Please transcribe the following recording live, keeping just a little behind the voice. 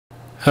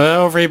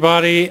Hello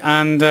everybody,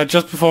 and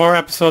just before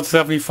episode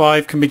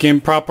 75 can begin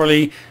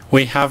properly,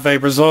 we have a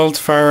result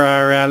for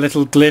our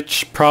little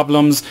glitch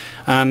problems,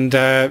 and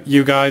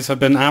you guys have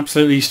been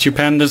absolutely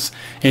stupendous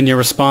in your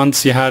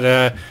response. You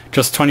had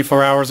just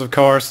 24 hours, of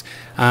course,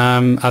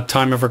 at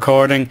time of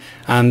recording,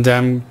 and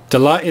I'm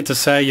delighted to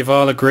say you've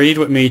all agreed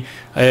with me.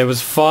 It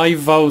was 5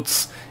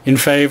 votes in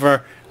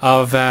favour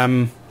of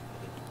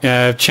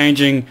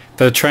changing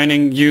the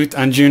training, youth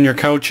and junior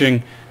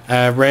coaching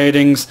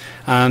ratings,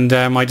 and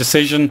my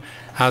decision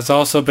has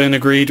also been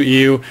agreed with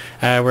you.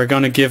 We're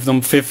going to give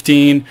them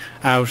 15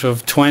 out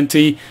of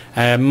 20.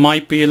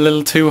 Might be a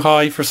little too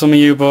high for some of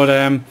you,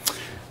 but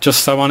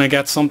just I want to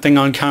get something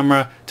on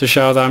camera to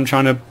show that I'm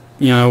trying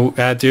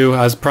to do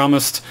as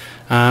promised.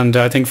 And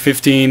I think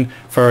 15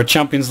 for a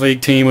Champions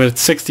League team with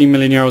 60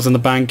 million euros in the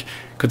bank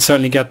could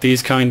certainly get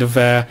these kind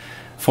of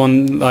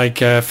fun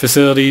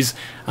facilities,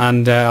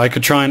 and I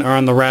could try and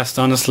earn the rest,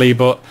 honestly,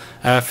 but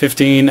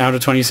 15 out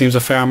of 20 seems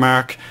a fair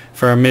mark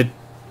for a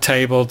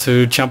mid-table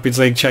to Champions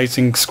League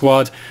chasing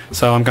squad.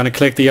 So I'm going to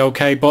click the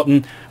OK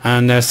button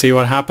and see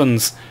what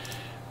happens.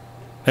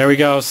 There we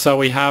go. So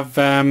we have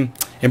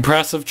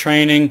impressive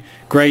training,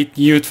 great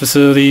youth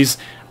facilities,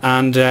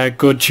 and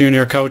good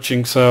junior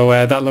coaching. So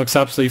that looks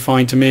absolutely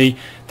fine to me.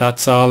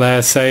 That's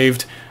all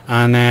saved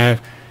and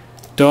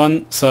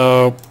done.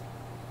 So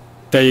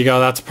there you go,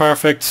 that's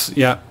perfect.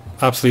 Yeah,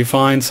 absolutely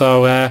fine.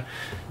 So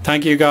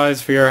thank you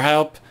guys for your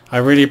help. I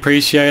really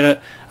appreciate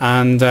it,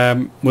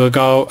 and we'll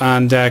go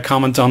and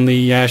comment on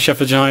the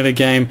Sheffield United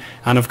game,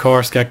 and of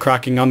course get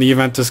cracking on the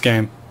Juventus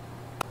game.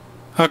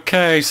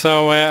 Okay,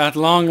 so at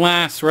long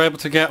last we're able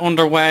to get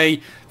underway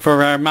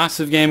for our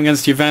massive game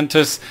against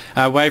Juventus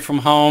away from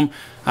home.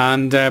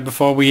 And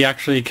before we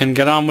actually can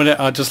get on with it,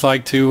 I'd just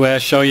like to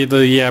show you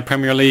the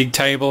Premier League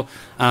table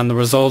and the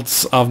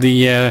results of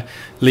the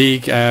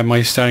league.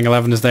 My starting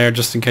 11 is there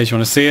just in case you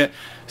want to see it.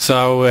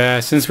 So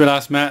since we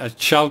last met at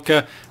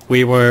Schalke,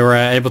 we were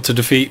able to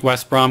defeat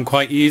West Brom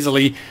quite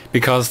easily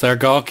because their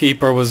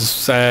goalkeeper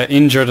was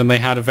injured and they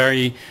had a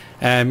very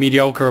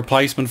mediocre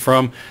replacement for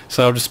him.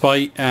 So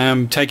despite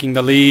taking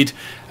the lead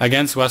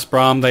against West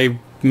Brom, they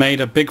made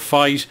a big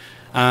fight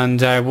and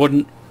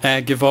wouldn't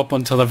give up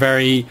until the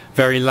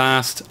very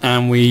last,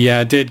 and we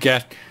did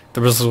get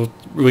the result.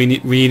 We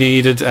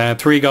needed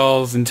 3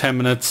 goals in 10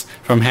 minutes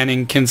from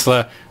Henning,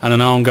 Kinsella and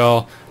an own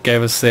goal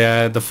gave us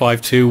the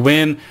 5-2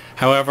 win.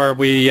 However,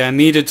 we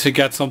needed to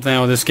get something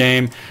out of this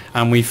game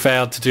and we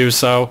failed to do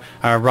so.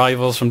 Our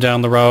rivals from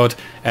down the road,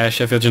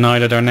 Sheffield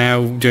United, are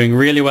now doing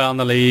really well in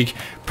the league.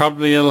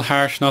 Probably a little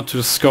harsh not to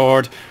have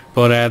scored,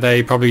 but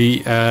they probably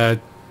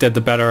did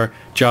the better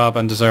job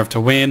and deserved to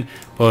win.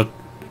 But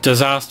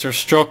disaster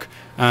struck,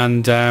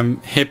 and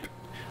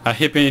a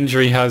hip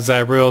injury has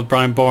ruled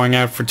Brian Boring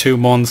out for 2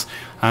 months,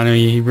 and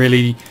he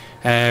really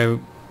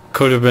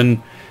could have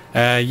been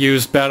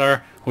used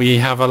better. We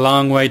have a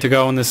long way to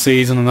go in this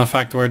season, and the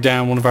fact that we're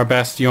down one of our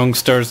best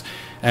youngsters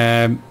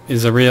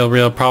is a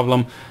real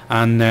problem,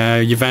 and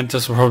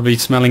Juventus will probably be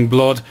smelling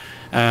blood.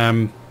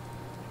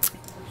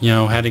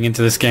 Heading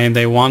into this game,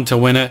 they want to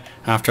win it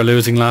after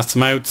losing last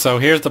time out. So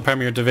here's the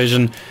Premier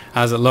Division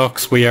as it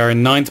looks. We are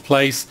in 9th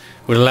place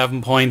with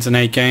 11 points in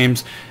 8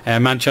 games.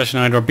 Manchester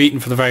United are beaten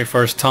for the very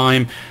first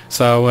time,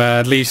 so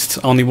at least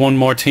only one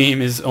more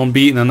team is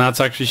unbeaten, and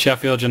that's actually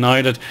Sheffield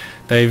United.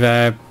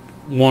 They've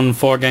won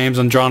 4 games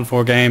and drawn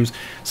 4 games.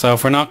 So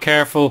if we're not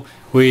careful,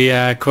 we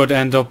could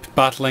end up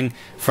battling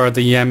for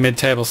the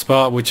mid-table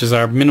spot, which is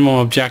our minimum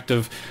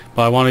objective.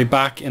 But I want to be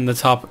back in the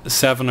top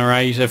 7 or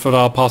 8 if at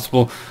all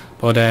possible.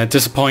 But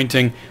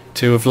disappointing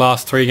to have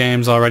lost 3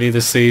 games already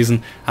this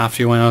season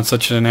after you went on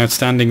such an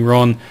outstanding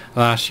run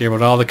last year.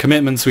 With all the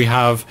commitments we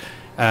have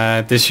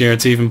this year,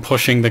 it's even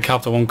pushing the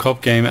Capital One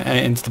Cup game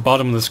into the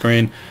bottom of the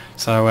screen.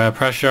 So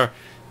pressure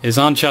is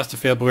on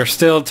Chesterfield, but we're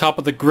still top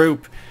of the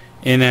group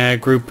in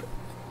Group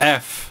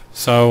F.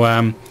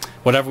 So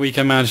whatever we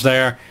can manage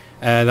there,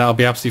 that'll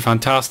be absolutely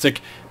fantastic.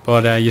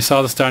 But you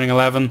saw the starting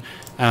 11,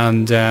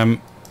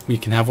 and we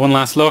can have one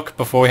last look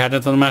before we head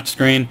into the match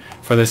screen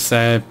for this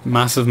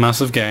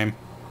massive game.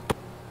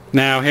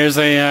 Now here's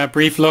a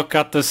brief look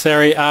at the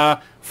Serie A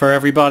for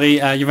everybody.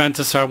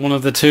 Juventus are one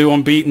of the 2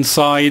 unbeaten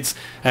sides.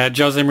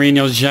 Jose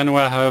Mourinho's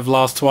Genoa have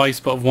lost twice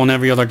but have won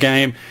every other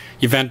game.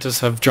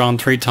 Juventus have drawn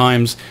 3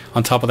 times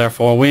on top of their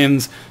 4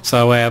 wins,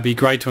 so it'll be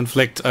great to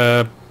inflict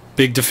a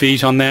big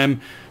defeat on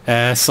them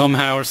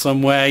somehow or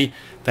some way.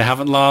 They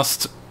haven't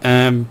lost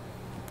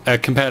a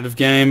competitive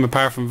game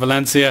apart from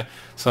Valencia,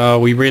 so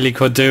we really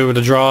could do with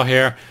a draw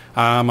here.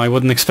 I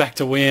wouldn't expect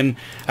a win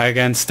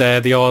against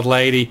the old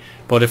lady,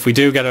 but if we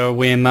do get a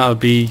win, that'll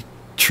be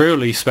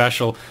truly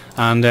special.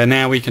 And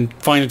now we can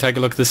finally take a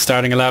look at the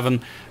starting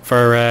 11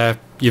 for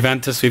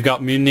Juventus. We've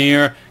got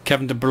Munir,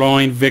 Kevin De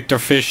Bruyne, Victor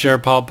Fisher,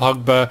 Paul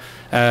Pogba,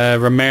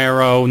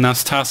 Romero,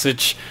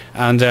 Nastasic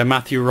and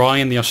Matthew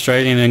Ryan, the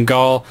Australian, in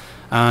goal.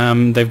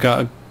 They've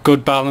got a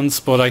good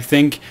balance, but I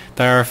think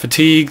they're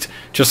fatigued,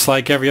 just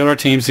like every other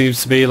team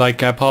seems to be. Like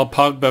Paul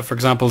Pogba, for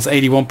example, is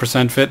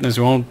 81% fitness.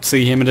 We won't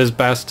see him at his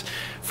best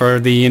for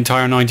the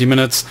entire 90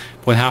 minutes.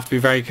 We'll have to be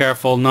very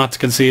careful not to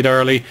concede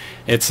early.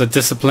 It's a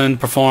disciplined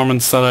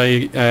performance that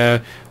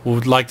I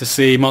would like to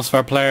see. Most of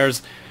our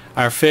players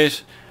are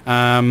fit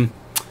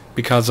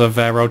because of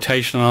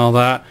rotation and all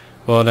that.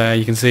 But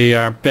you can see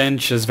our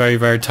bench is very,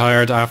 very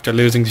tired after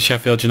losing to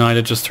Sheffield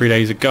United just 3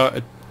 days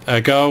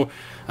ago.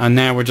 And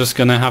now we're just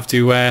going to have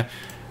to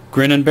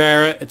grin and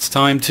bear it. It's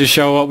time to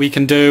show what we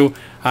can do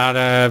at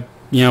a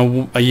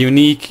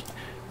unique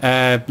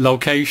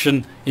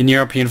location in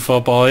European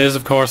football. It is,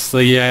 of course,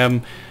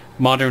 the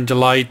modern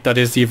delight that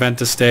is the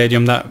Juventus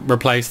Stadium that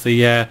replaced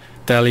the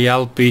Delle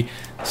Alpi.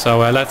 So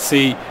let's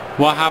see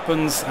what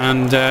happens,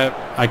 and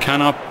I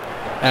cannot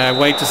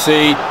wait to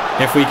see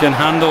if we can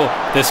handle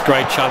this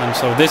great challenge.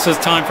 So this is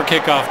time for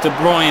kickoff. De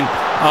Bruyne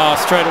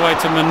straight away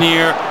to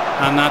Munir,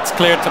 and that's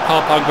cleared to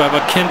Paul Pogba,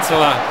 but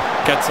Kintila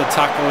gets a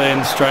tackle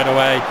in straight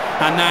away.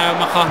 And now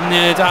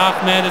Mohamed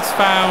Ahmed is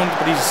found,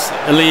 but he's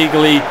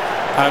illegally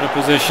out of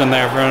position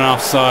there for an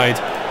offside.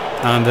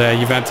 And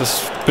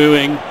Juventus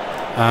booing.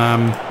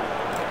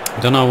 I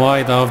don't know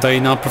why though, they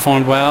not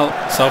performed well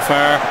so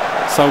far.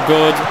 So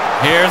good.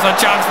 Here's a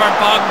chance for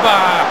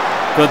Pogba.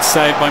 Good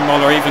save by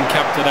Muller, even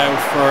kept it out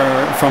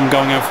from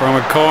going out from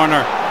a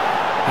corner.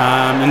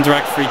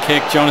 Indirect free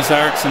kick. Jonas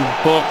Eriksson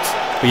booked.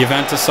 But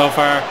Juventus so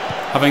far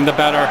having the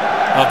better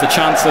of the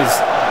chances.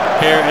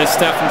 Here is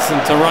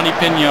Stephenson to Ronnie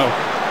Pinho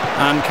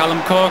and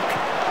Callum Cook.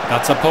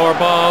 That's a poor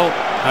ball,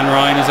 and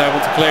Ryan is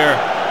able to clear.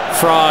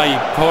 Fry,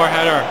 poor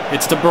header.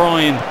 It's De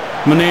Bruyne.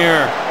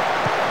 Munir,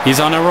 he's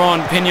on a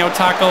run. Pinho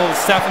tackles.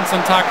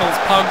 Stephenson tackles.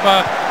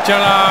 Pogba.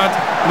 Gerrard.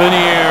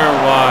 Munir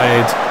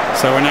wide.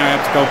 So we're now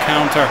able to go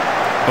counter.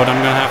 But I'm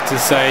going to have to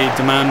say,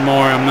 demand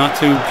more. I'm not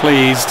too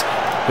pleased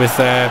with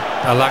a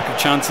lack of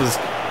chances.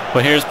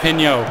 But here's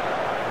Pinho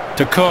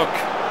to Cook.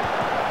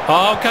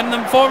 Oh, can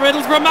them four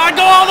riddles from man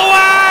go all the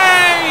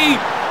way?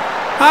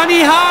 And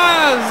he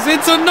has!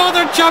 It's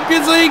another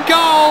Champions League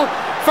goal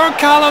for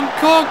Callum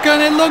Cook,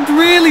 and it looked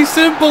really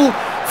simple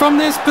from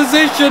this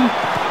position.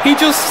 He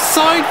just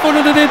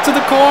side-footed it into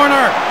the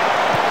corner.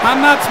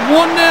 And that's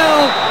 1-0,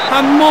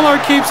 and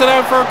Muller keeps it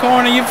out for a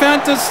corner.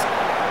 Juventus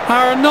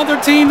are another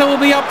team that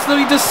will be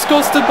absolutely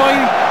disgusted by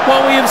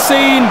what we have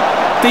seen.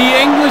 The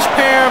English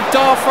pair of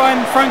Dauphin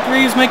and Frank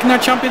Reeves making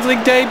their Champions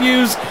League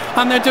debuts,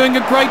 and they're doing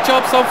a great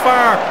job so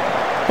far.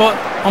 But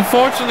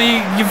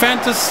unfortunately,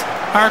 Juventus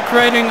are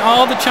creating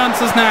all the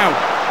chances now.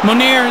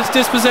 Munir is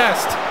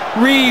dispossessed.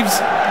 Reeves,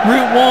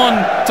 route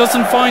one,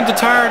 doesn't find the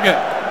target.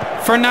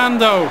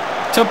 Fernando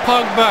to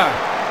Pogba.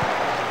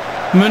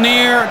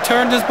 Munir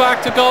turned his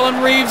back to goal,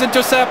 and Reeves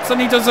intercepts,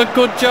 and he does a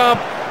good job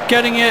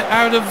getting it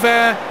out of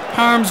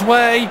harm's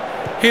way.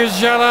 Here's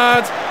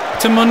Gerrard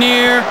to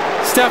Munir.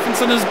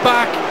 Stephenson is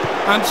back,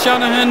 and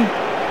Shanahan.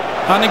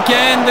 And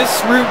again,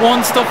 this route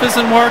one stuff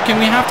isn't working.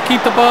 We have to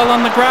keep the ball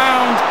on the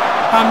ground,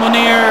 and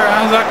Munir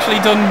has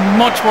actually done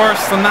much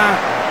worse than that.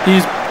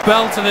 He's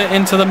belted it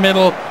into the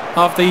middle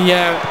of the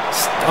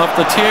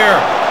tier,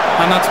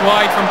 and that's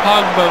wide from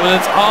Pogba. But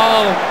it's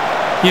all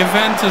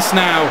Juventus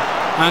now,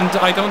 and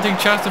I don't think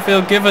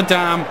Chesterfield give a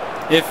damn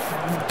if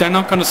they're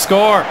not going to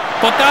score.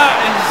 But that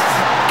is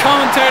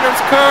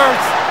commentator's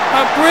curse.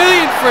 A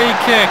brilliant free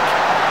kick,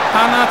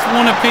 and that's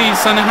one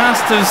apiece, and it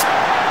has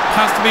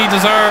to be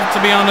deserved,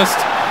 to be honest.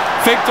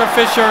 Victor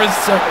Fischer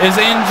is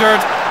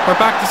injured. We're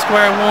back to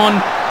square one.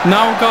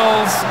 No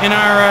goals in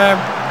our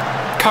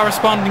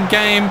corresponding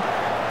game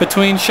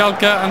between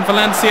Schalke and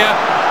Valencia,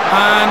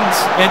 and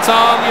it's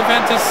all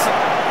Juventus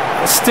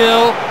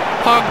still.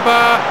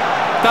 Pogba,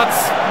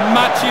 that's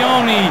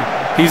Macchioni.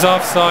 He's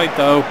offside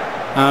though,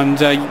 and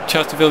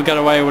Chesterfield get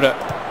away with it.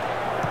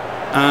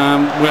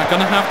 We're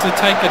going to have to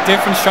take a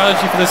different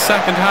strategy for the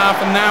second half,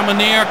 and now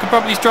Munir could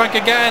probably strike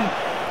again.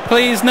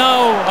 Please,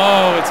 no.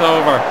 Oh, it's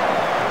over.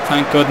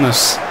 Thank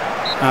goodness.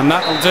 And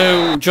that'll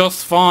do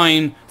just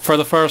fine for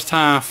the first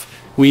half.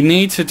 We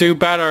need to do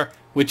better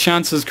with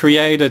chances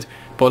created,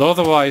 but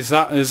otherwise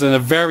that is a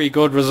very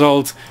good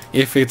result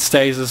if it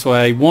stays this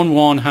way.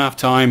 1-1 half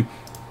time,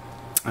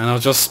 and I'll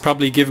just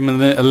probably give him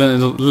a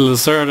little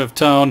assertive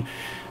tone.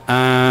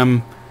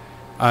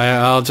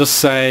 I'll just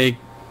say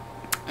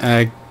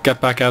get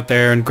back out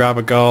there and grab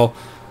a goal.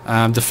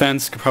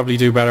 Defence could probably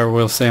do better.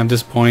 We'll say I'm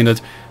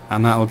disappointed,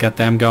 and that'll get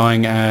them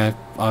going.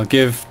 I'll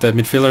give the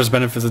midfielders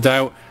benefit of the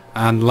doubt,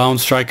 and lone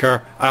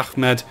striker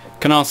Ahmed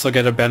can also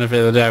get a benefit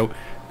of the doubt.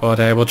 But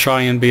we'll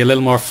try and be a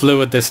little more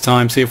fluid this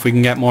time, see if we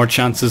can get more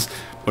chances.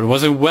 But it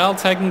was a well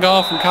taken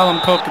goal from Callum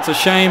Cook. It's a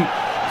shame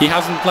he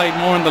hasn't played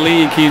more in the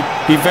league. He'd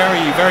be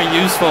very, very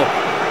useful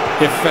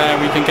if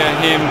we can get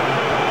him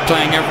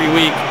playing every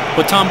week.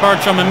 But Tom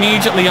Bertram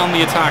immediately on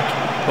the attack,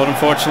 but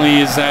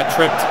unfortunately he's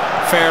tripped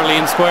fairly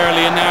and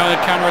squarely, and now a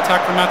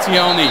counter-attack from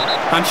Mattioni.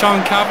 And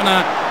Sean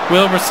Kavanagh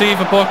will receive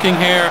a booking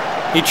here.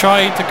 He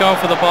tried to go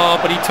for the ball,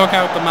 but he took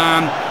out the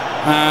man.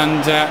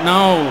 And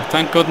no,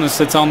 thank goodness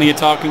it's only a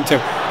talking to.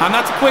 And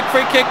that's a quick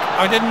free kick.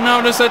 I didn't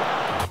notice it.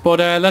 But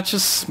let's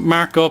just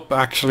mark up,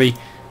 actually.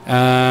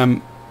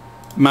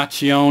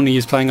 Macchioni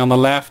is playing on the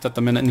left at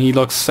the minute, and he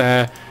looks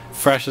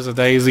fresh as a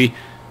daisy.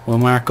 We'll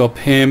mark up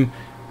him.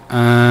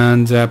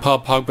 and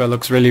Paul Pogba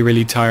looks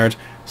really tired,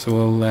 so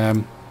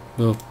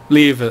we'll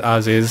leave it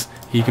as is.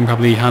 He can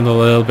probably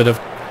handle a little bit of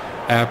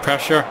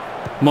pressure.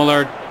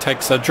 Muller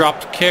takes a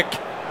dropped kick,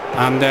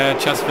 and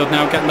Chesterfield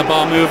now getting the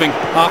ball moving.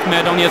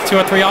 Ahmed only has 2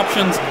 or 3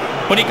 options,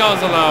 but he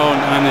goes alone,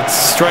 and it's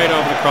straight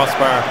over the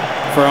crossbar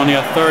for only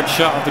a 3rd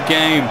shot of the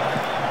game.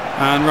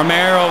 And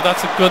Romero,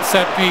 that's a good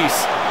set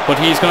piece, but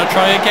he's going to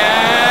try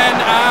again,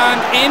 and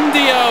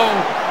Indio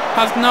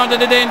has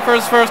nodded it in for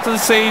his first of the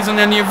season,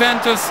 and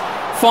Juventus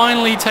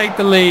finally take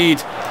the lead.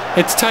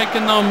 It's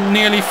taken them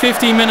nearly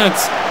 50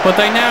 minutes, but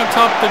they now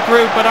top the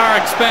group at our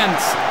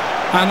expense,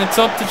 and it's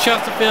up to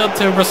Chesterfield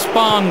to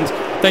respond.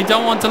 They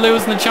don't want to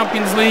lose in the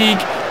Champions League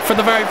for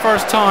the very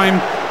first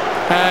time,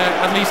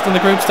 at least in the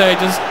group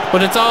stages,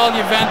 but it's all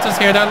Juventus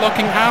here. They're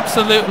looking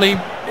absolutely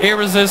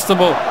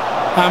irresistible,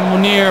 and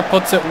Munir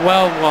puts it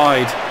well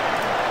wide.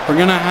 We're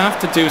going to have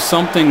to do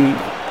something,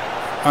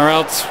 or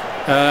else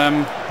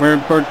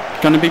we're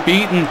going to be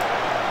beaten.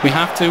 We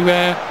have to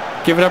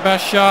give it our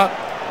best shot.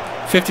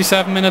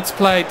 57 minutes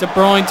played. De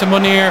Bruyne to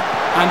Munir,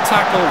 and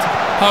tackled.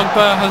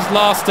 Pogba has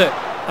lost it.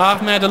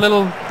 Ahmed a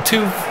little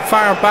too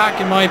far back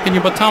in my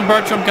opinion, but Tom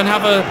Bertram can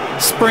have a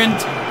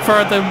sprint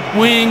for the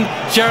wing.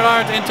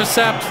 Gerrard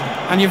intercepts,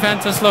 and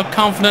Juventus look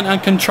confident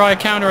and can try a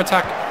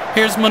counter-attack.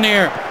 Here's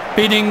Munir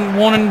beating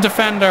one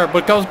defender,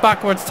 but goes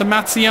backwards to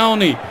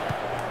Mazzioni.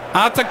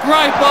 That's a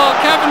great ball.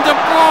 Kevin De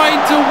Bruyne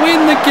to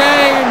win the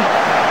game,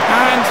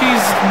 and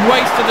he's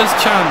wasted his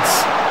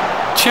chance.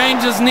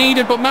 Changes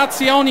needed, but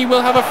Mazzioni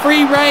will have a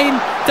free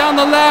rein down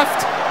the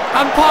left,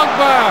 and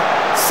Pogba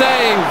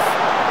save.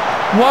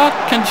 What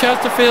can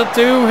Chesterfield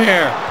do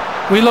here?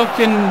 We look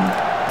in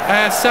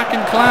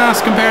second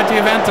class compared to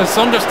Juventus,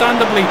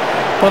 understandably,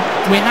 but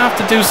we have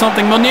to do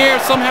something. Munir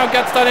somehow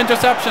gets that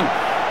interception,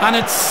 and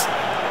it's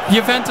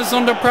Juventus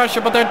under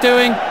pressure, but they're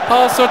doing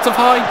all sorts of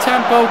high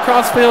tempo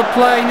crossfield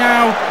play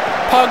now.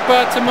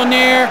 Pogba to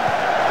Munir,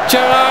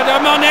 Gerrard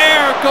and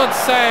Munir, good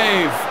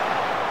save.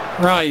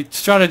 Right,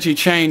 strategy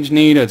change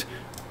needed.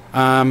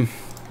 Run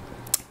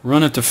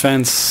at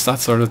defence, that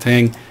sort of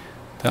thing.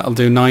 That'll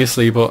do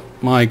nicely, but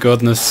my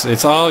goodness,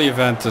 it's all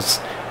Juventus,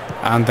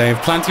 and they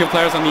have plenty of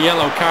players on the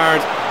yellow card,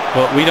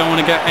 but we don't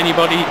want to get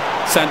anybody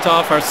sent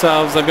off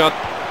ourselves. They've got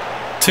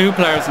 2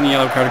 players on the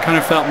yellow card. It kind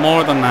of felt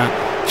more than that.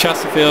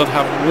 Chesterfield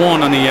have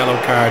 1 on the yellow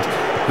card,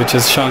 which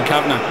is Sean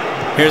Kavanagh.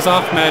 Here's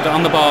Ahmed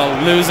on the ball,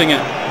 losing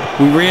it.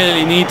 We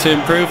really need to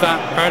improve that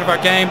part of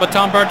our game, but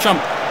Tom Bertram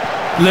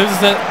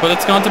loses it, but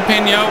it's gone to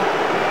Pino,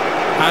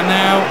 and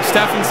now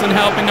Stephenson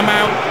helping him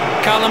out.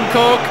 Callum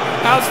Cook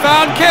has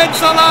found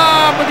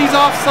Kinsella, but he's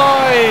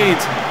offside.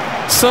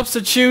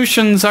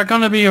 Substitutions are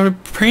going to be a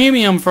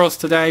premium for us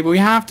today, but we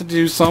have to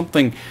do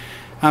something,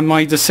 and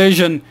my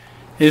decision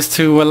is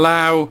to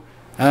allow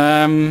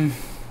Brian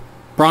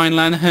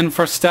Lenihan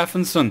for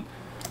Stephenson.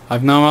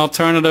 I've no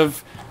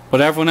alternative, but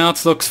everyone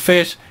else looks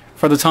fit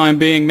for the time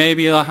being.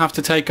 Maybe I'll have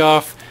to take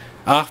off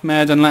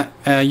Ahmed and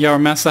let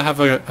Yaramessa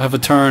have a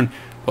turn,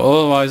 but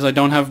otherwise I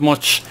don't have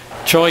much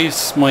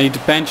choice. My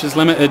bench is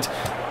limited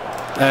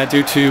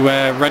due to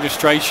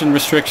registration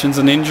restrictions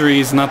and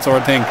injuries and that sort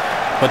of thing.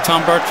 But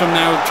Tom Bertram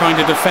now trying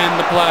to defend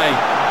the play.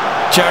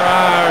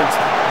 Gerrard,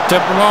 De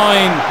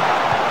Bruyne,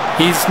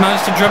 he's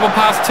managed to dribble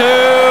past 2,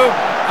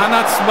 and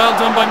that's well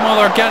done by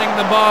Muller, getting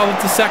the ball with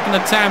the second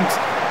attempt.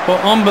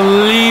 But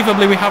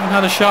unbelievably, we haven't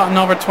had a shot in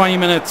over 20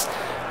 minutes.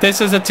 This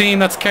is a team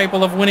that's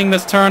capable of winning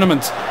this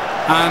tournament,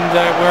 and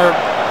we're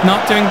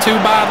not doing too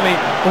badly,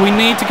 but we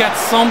need to get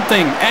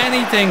something,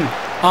 anything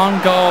on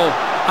goal.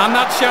 And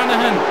that's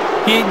Shanahan.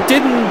 He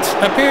didn't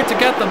appear to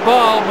get the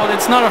ball, but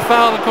it's not a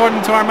foul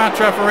according to our match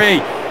referee.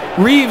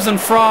 Reeves and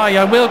Fry,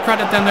 I will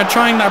credit them, they're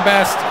trying their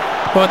best,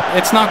 but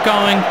it's not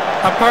going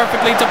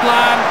perfectly to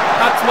plan.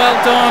 That's well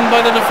done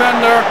by the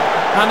defender,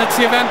 and it's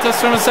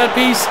Juventus from a set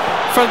piece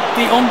for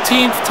the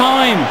umpteenth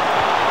time.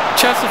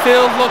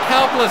 Chesterfield look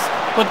helpless,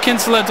 but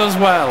Kinsella does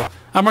well,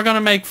 and we're going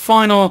to make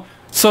final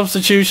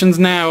substitutions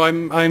now.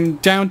 I'm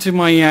down to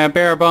my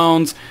bare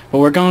bones, but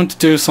we're going to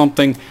do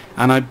something,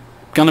 and I'm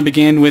going to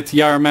begin with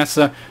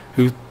Yaramessa,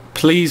 who,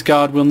 please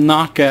God, will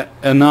not get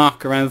a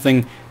knock or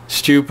anything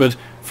stupid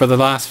for the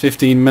last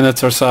 15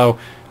 minutes or so.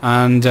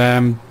 And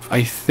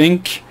I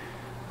think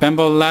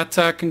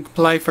Bemboletta can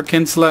play for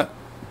Kinsella.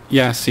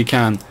 Yes, he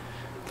can.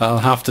 That'll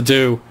have to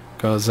do,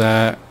 because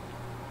I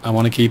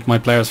want to keep my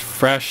players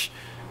fresh.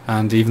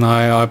 And even though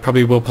I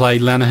probably will play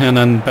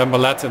Lenihan and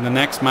Bemboletta in the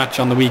next match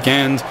on the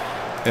weekend,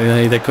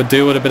 they could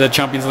do with a bit of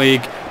Champions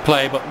League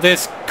play, but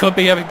this could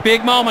be a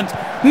big moment.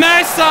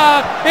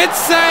 Mesa! It's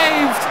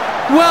saved!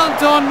 Well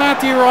done,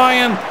 Matthew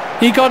Ryan.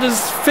 He got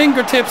his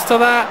fingertips to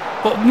that,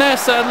 but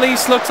Mesa at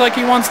least looks like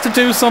he wants to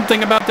do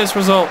something about this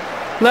result.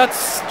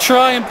 Let's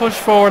try and push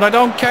forward. I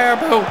don't care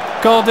about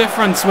goal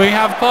difference. We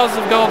have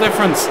positive goal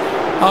difference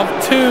of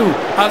 2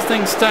 as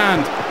things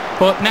stand.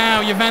 But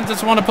now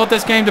Juventus want to put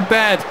this game to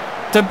bed.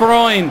 De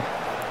Bruyne,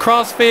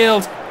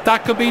 crossfield,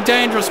 that could be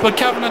dangerous, but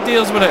Kavanagh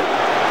deals with it.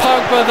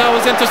 Pogba, that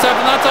was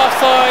intercepted, that's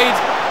offside,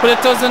 but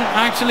it doesn't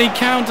actually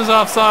count as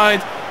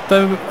offside.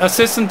 The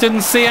assistant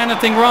didn't see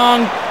anything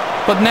wrong,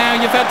 But now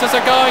Juventus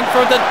are going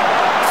for the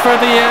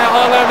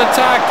all-out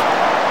attack,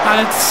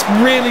 and it's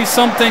really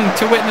something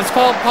to witness.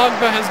 Paul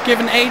Pogba has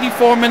given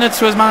 84 minutes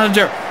to his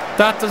manager.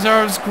 That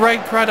deserves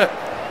great credit.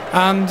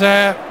 And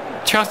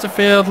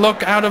Chesterfield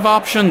look out of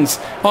options,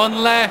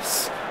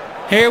 unless,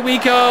 here we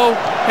go,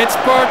 it's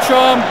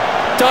Bertram,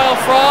 dial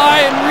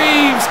fry, and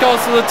Reeves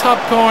goes to the top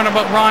corner,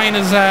 but Ryan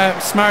is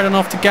smart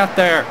enough to get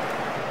there.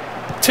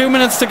 2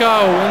 minutes to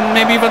go, and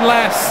maybe even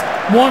less.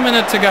 1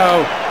 minute to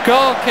go.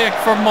 Goal kick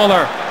for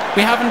Muller.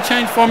 We haven't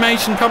changed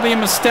formation, probably a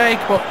mistake,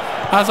 but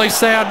as I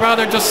say, I'd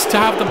rather just to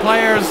have the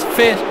players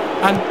fit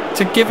and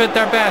to give it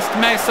their best.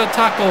 Mesa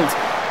tackled.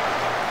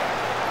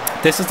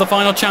 This is the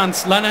final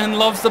chance. Lenihan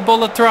loves the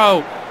bullet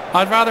throw.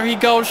 I'd rather he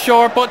goes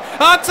short, but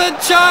that's a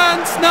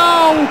chance!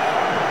 No!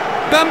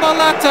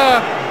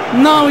 Bemboletta!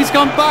 No, he's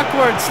gone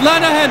backwards.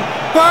 Lenihan!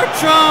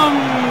 Bertram!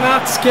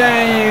 That's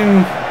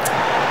game.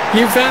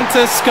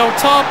 Juventus go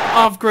top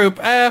of Group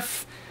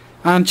F,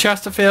 and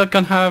Chesterfield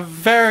can have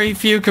very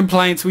few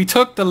complaints. We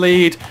took the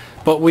lead,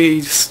 but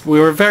we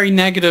were very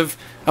negative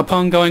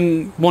upon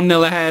going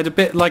 1-0 ahead, a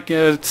bit like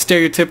a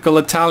stereotypical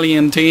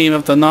Italian team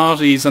of the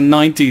noughties and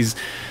 90s.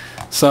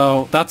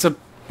 So that's a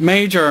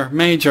major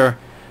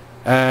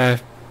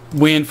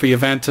win for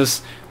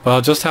Juventus. But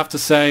I'll just have to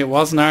say, it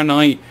wasn't our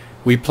night.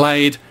 We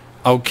played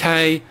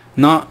okay,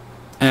 not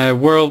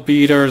world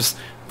beaters,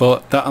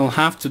 but that'll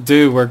have to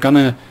do. We're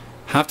gonna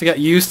have to get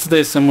used to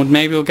this, and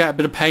maybe we'll get a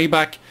bit of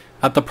payback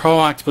at the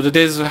Pro Act. But it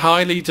is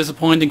highly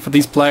disappointing for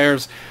these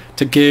players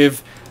to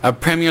give a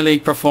Premier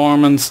League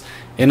performance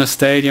in a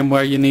stadium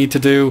where you need to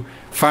do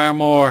far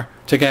more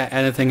to get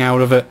anything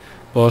out of it.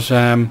 But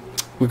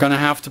we're going to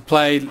have to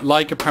play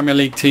like a Premier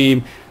League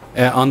team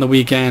on the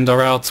weekend,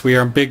 or else we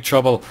are in big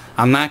trouble.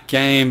 And that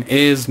game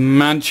is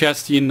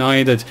Manchester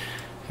United,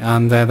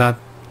 and that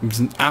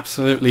was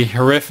absolutely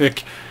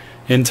horrific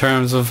in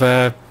terms of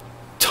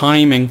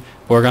timing.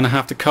 We're going to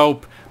have to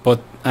cope,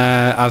 but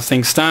as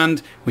things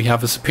stand, we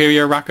have a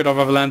superior record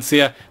over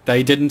Valencia.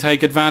 They didn't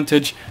take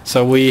advantage,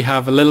 so we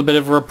have a little bit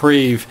of a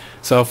reprieve.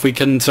 So if we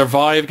can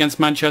survive against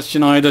Manchester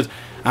United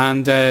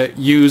and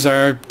use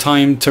our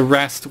time to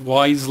rest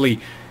wisely,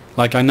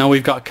 like I know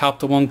we've got a Cup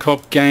to One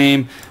Cup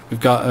game,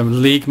 we've got a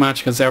league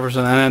match against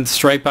Everton, and then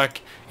straight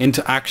back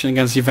into action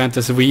against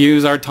Juventus. If we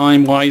use our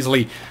time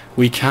wisely,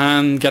 we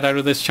can get out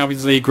of this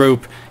Champions League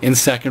group in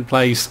second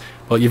place.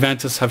 But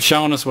Juventus have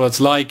shown us what it's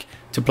like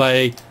to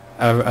play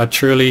a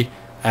truly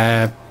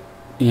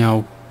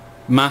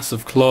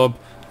massive club,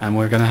 and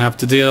we're going to have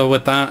to deal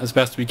with that as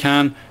best we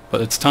can.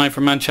 But it's time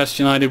for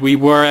Manchester United. We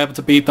were able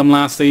to beat them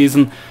last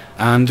season,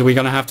 and we're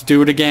going to have to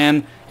do it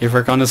again if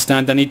we're going to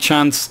stand any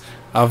chance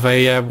of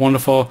a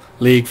wonderful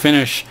league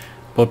finish.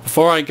 But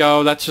before I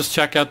go, let's just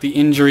check out the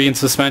injury and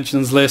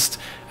suspensions list.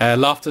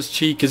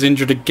 Loftus-Cheek is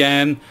injured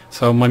again,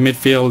 so my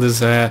midfield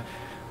is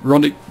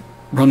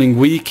running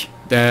weak.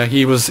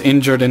 He was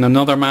injured in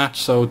another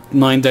match, so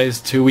 9 days,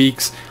 2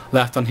 weeks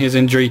left on his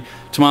injury.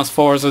 Tomas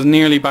Forza is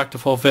nearly back to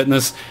full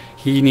fitness.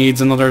 He needs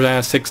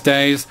another 6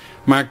 days.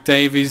 Mark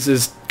Davies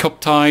is cup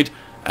tied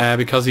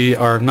because he's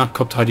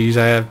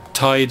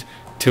tied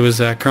to his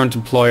current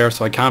employer,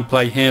 so I can't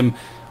play him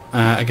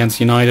against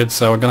United.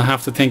 So we're going to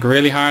have to think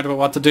really hard about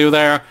what to do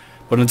there.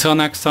 But until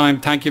next time,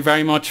 thank you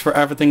very much for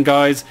everything,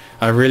 guys.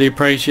 I really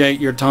appreciate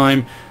your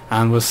time,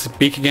 and we'll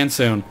speak again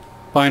soon.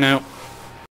 Bye now.